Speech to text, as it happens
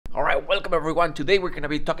welcome everyone. Today we're gonna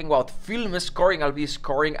be talking about film scoring. I'll be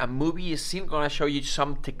scoring a movie scene, gonna show you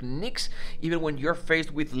some techniques even when you're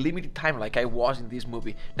faced with limited time like I was in this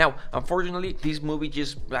movie. Now, unfortunately, this movie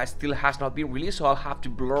just still has not been released, so I'll have to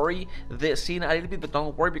blurry the scene a little bit, but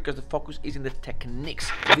don't worry because the focus is in the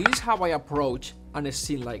techniques. This is how I approach on a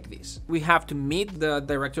scene like this. We have to meet the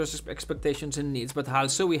director's expectations and needs, but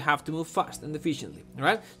also we have to move fast and efficiently, all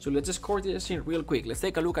right? So let's score this scene real quick. Let's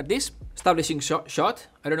take a look at this. Establishing shot.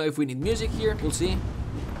 I don't know if we need music here. We'll see.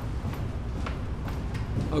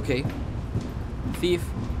 Okay. Thief.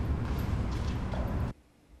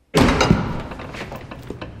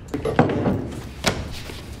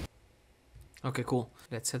 Okay, cool.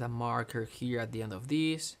 Let's set a marker here at the end of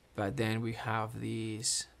this. But then we have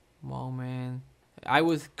this moment. I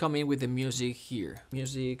would come in with the music here.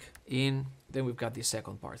 Music in. Then we've got the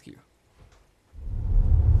second part here.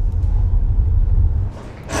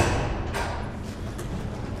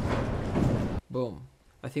 Boom.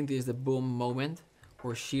 I think this is the boom moment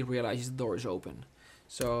where she realizes the door is open.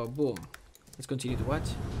 So, boom. Let's continue to watch.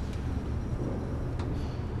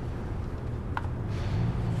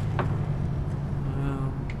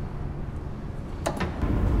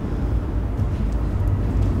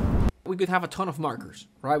 We could have a ton of markers,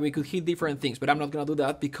 right? We could hit different things, but I'm not gonna do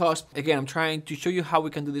that because, again, I'm trying to show you how we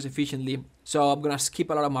can do this efficiently. So I'm gonna skip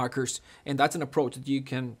a lot of markers, and that's an approach that you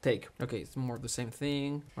can take. Okay, it's more of the same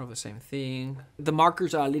thing, more of the same thing. The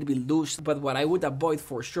markers are a little bit loose, but what I would avoid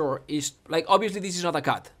for sure is, like, obviously this is not a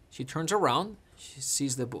cut. She turns around, she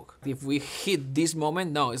sees the book. If we hit this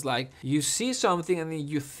moment, no, it's like you see something and then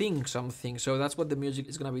you think something. So that's what the music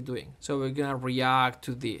is gonna be doing. So we're gonna react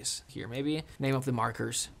to this here. Maybe name of the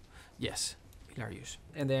markers. Yes, hilarious.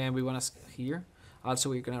 And then we want to here. Also,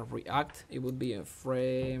 we're gonna react. It would be a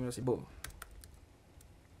frame. Let's see, boom.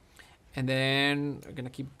 And then we're gonna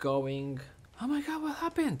keep going. Oh my God, what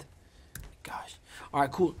happened? Gosh. All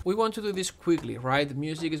right, cool. We want to do this quickly, right? The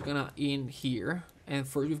music is gonna in here. And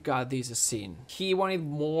first we've got this scene. He wanted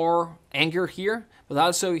more anger here, but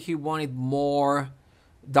also he wanted more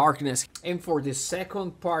darkness. And for the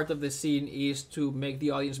second part of the scene is to make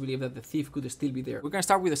the audience believe that the thief could still be there. We're gonna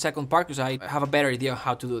start with the second part because I have a better idea of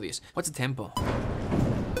how to do this. What's the tempo?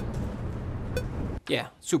 Yeah,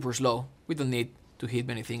 super slow. We don't need to hit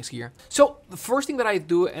many things here. So the first thing that I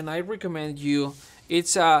do, and I recommend you,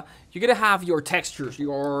 it's you're gonna have your textures,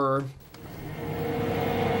 your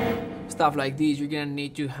stuff like this. You're gonna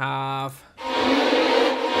need to have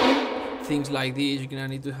things like this. You're gonna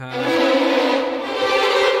need to have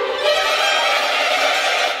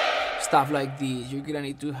stuff like this. You're gonna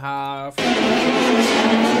need to have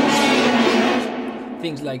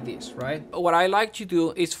things like this, right? What I like to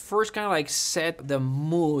do is first kind of like set the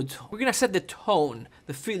mood. We're gonna set the tone,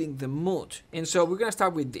 the feeling, the mood. And so we're gonna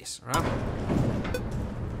start with this, right?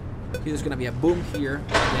 There's gonna be a boom here,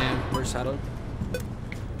 and then we're settled.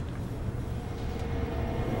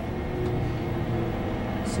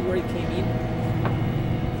 See where it came in?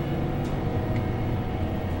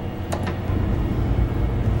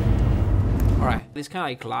 Alright, this kind of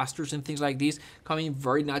like clusters and things like this coming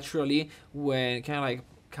very naturally when kind of like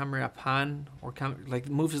camera pan or like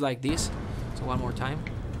moves like this. So one more time.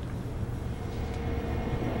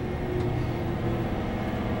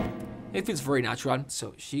 It feels very natural.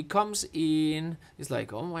 So she comes in, it's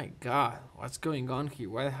like, oh my God, what's going on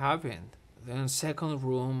here? What happened? Then second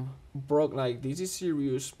room broke, like this is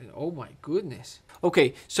serious. Oh my goodness.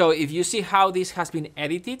 Okay, so if you see how this has been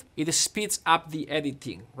edited, it speeds up the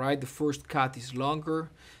editing, right? The first cut is longer,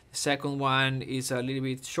 the second one is a little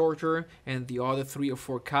bit shorter, and the other 3 or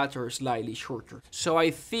 4 cuts are slightly shorter. So I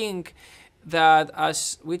think that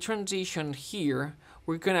as we transition here,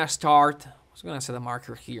 we're gonna start, I was gonna set a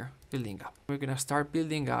marker here, building up. We're gonna start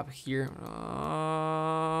building up here.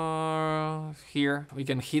 Here, we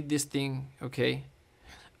can hit this thing, okay?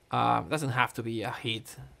 Doesn't have to be a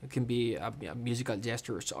hit. It can be a musical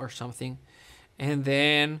gesture or something. And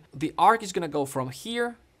then the arc is gonna go from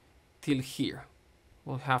here till here.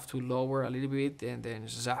 We'll have to lower a little bit and then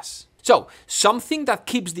zazz. So something that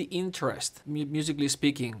keeps the interest, musically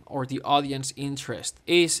speaking, or the audience interest,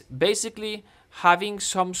 is basically having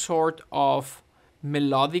some sort of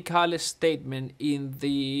melodical statement in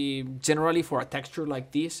the, generally for a texture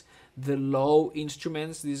like this, the low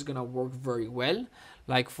instruments, this is gonna work very well.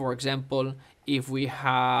 Like for example, if we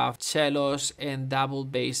have cellos and double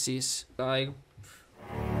basses, like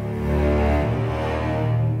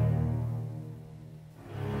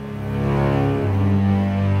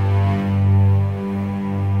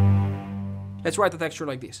let's write a texture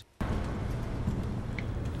like this.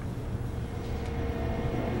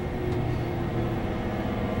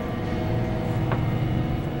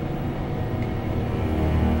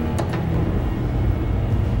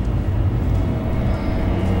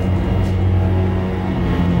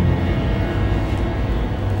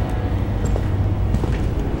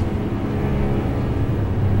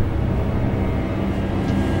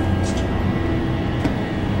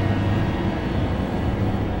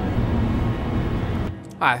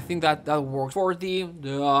 I think that works. For the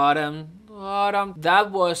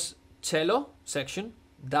that was cello section,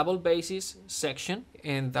 double basses section,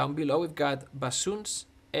 and down below we've got bassoons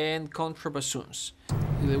and contrabassoons.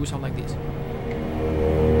 They will sound like this.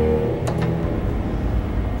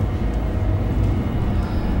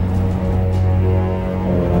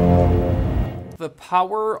 The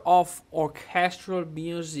power of orchestral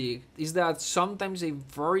music is that sometimes a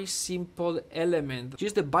very simple element,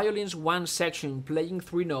 just the violin's one section playing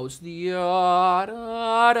 3 notes,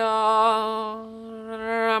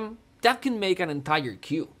 that can make an entire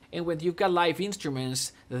cue. And when you've got live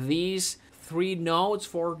instruments, these 3 notes,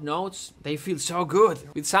 4 notes, they feel so good.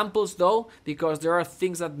 With samples though, because there are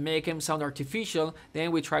things that make them sound artificial,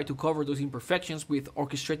 then we try to cover those imperfections with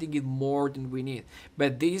orchestrating it more than we need.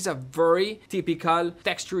 But this is a very typical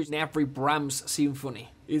texture in every Brahms symphony.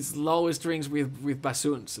 It's low strings with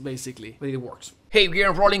bassoons, basically, but it works. Hey, we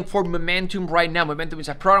are enrolling for Momentum right now. Momentum is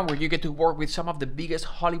a program where you get to work with some of the biggest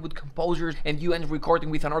Hollywood composers, and you end recording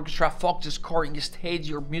with an orchestra, focus, scoring, stage.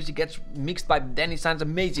 Your music gets mixed by them. It sounds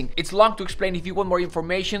amazing. It's long to explain. If you want more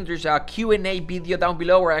information, there's a Q&A video down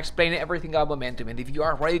below where I explain everything about Momentum. And if you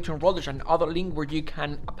are ready to enroll, there's another link where you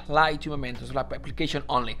can apply to Momentum. So application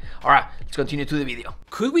only. All right, let's continue to the video.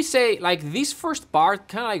 Could we say like this first part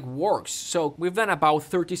kind of like works? So we've done about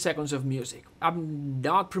 30 seconds of music. I'm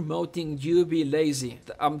not promoting you to be lazy.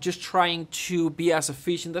 I'm just trying to be as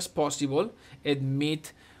efficient as possible and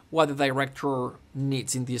meet what the director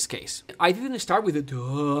needs in this case. I didn't start with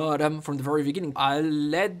the from the very beginning. I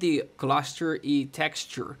let the cluster E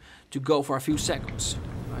texture to go for a few seconds.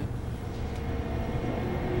 Right?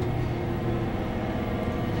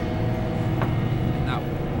 Now.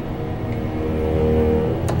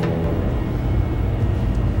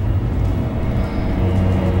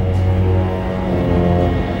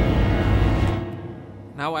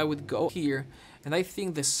 Now I would go here, and I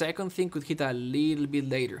think the second thing could hit a little bit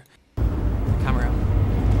later. Camera.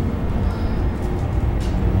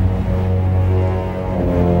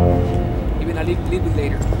 Even a little bit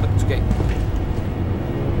later, but it's okay.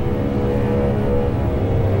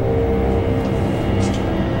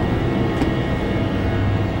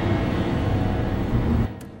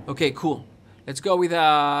 Okay, cool. Let's go with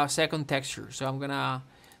a second texture. So I'm gonna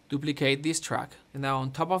duplicate this track, and now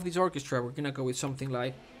on top of this orchestra we're gonna go with something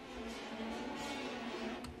like,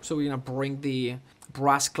 so we're gonna bring the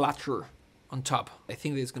brass clatter on top. I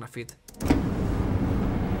think this is gonna fit.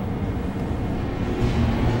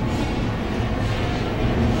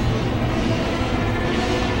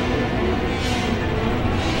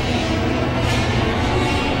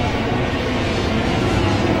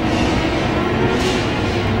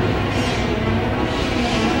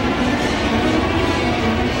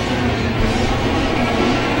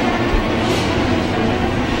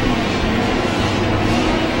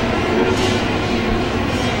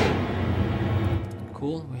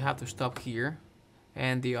 Have to stop here,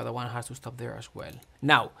 and the other one has to stop there as well.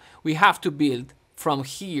 Now we have to build from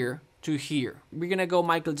here to here. We're gonna go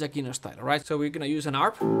Michael Giacchino style, right? So we're gonna use an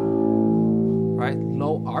arp, right?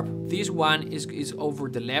 Low arp. This one is over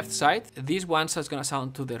the left side. This one is gonna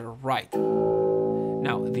sound to the right.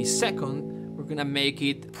 Now the second, we're gonna make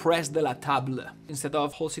it press de la table. Instead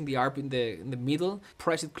of holding the arp in the middle,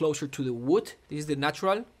 press it closer to the wood. This is the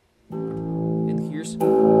natural, and here's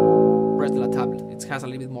press de la table. It has a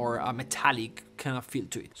little bit more metallic kind of feel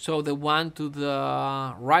to it. So the one to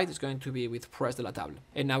the right is going to be with press de la table.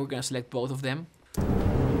 And now we're going to select both of them.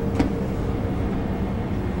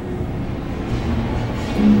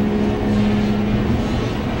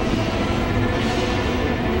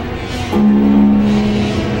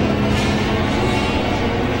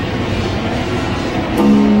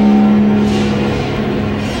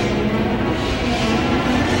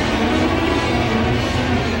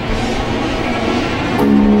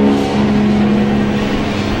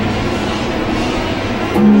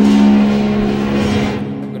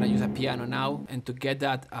 And to get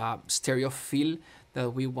that stereo feel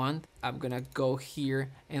that we want, I'm gonna go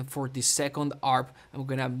here, and for the second arp, I'm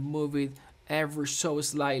gonna move it ever so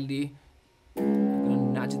slightly. I'm gonna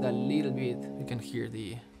nudge it a little bit. You can hear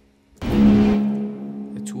the 2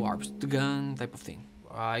 arps, the gun type of thing.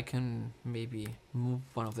 I can maybe move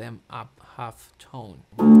one of them up half tone.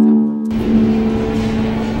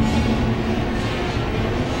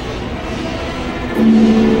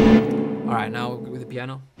 All right, now with the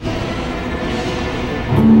piano.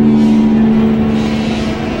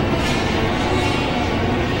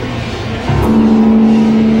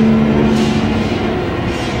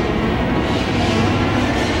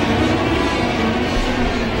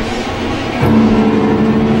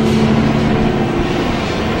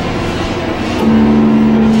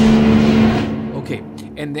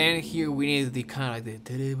 the kind of like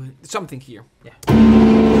the something here. Yeah.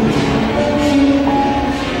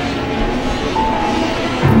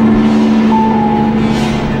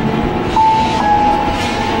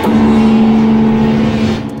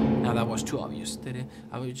 Now that was too obvious.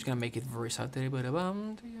 I was just gonna make it very sad.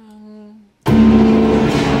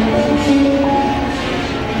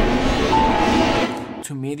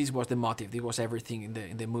 To me, this was the motive. This was everything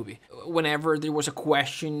in the movie. Whenever there was a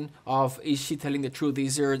question of is she telling the truth,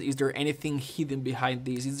 is there anything hidden behind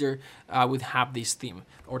this? Is there would have this theme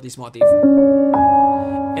or this motive,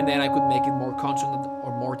 and then I could make it more consonant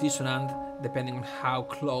or more dissonant depending on how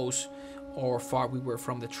close or far we were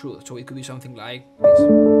from the truth. So it could be something like this.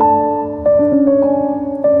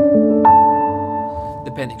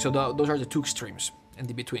 Depending. So those are the two extremes. And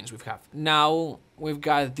the betweens we have. Now we've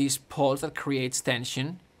got this pulse that creates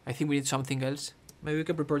tension. I think we need something else. Maybe we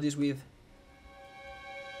can prepare this with...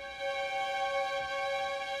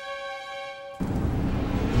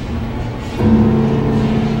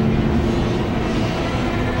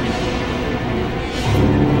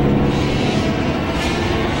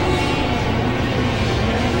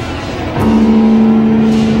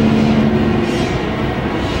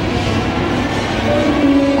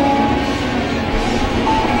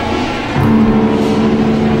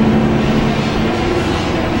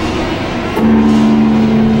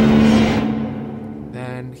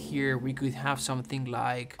 we could have something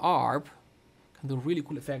like ARP, can do really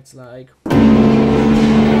cool effects like...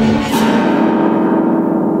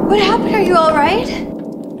 What happened? Are you alright?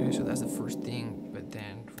 Okay, so that's the first thing, but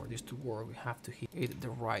then for this to work we have to hit it at the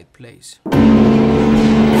right place.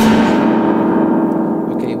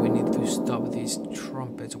 Okay, we need to stop these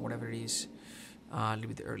trumpets or whatever it is a little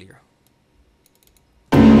bit earlier.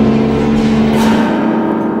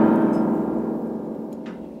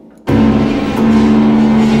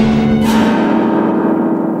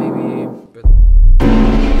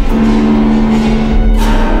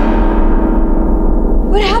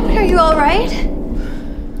 Alright?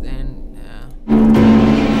 Then,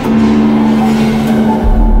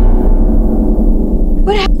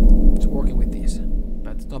 it's working with this,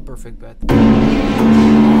 but it's not perfect, but...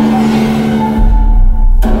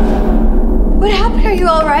 What happened? Are you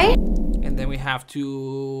alright? And then we have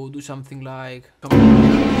to do something like...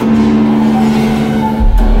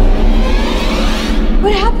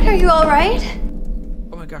 What happened? Are you alright?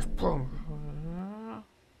 Oh my gosh.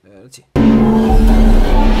 Let's see.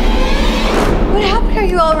 What happened? Are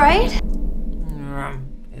you alright?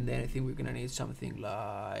 And then I think we're gonna need something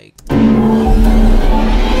like...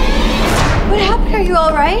 What happened? Are you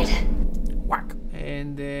alright? Whack.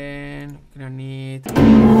 And then we're gonna need... What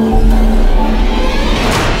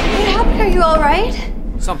happened? Are you alright?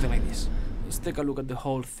 Something like this. Let's take a look at the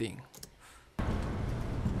whole thing.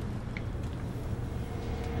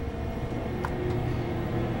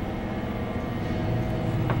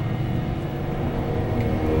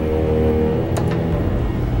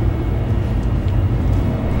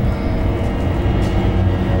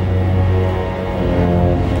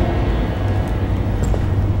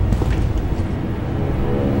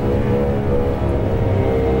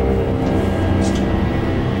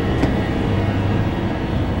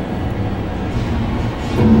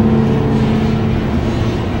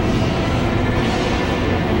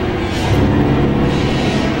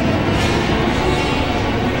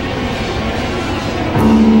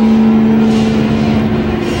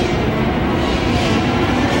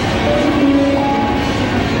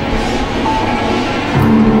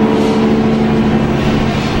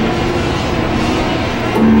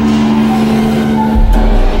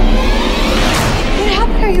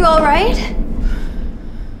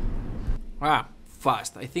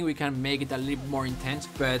 Fast. I think we can make it a little more intense,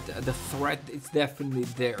 but the threat is definitely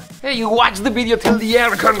there. Hey, you watched the video till the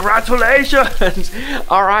end, congratulations!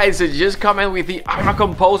 Alright, so just comment with the I'm a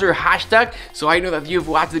composer hashtag, so I know that you've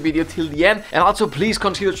watched the video till the end. And also please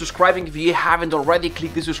consider subscribing if you haven't already.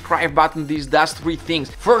 Click the subscribe button. This does three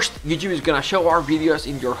things. First, YouTube is gonna show our videos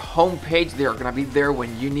in your homepage. They're gonna be there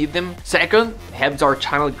when you need them. Second, helps our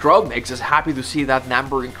channel grow, makes us happy to see that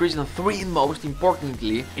number increase. And three, most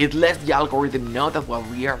importantly, it lets the algorithm know that what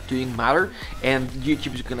we are doing matter, and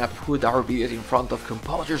YouTube is gonna put our videos in front of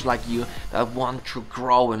composers like you that want to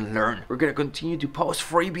grow and learn. We're gonna continue to post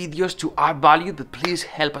free videos to add value, but please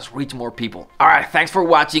help us reach more people. Alright, thanks for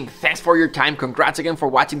watching, thanks for your time, congrats again for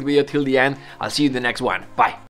watching the video till the end. I'll see you in the next one. Bye.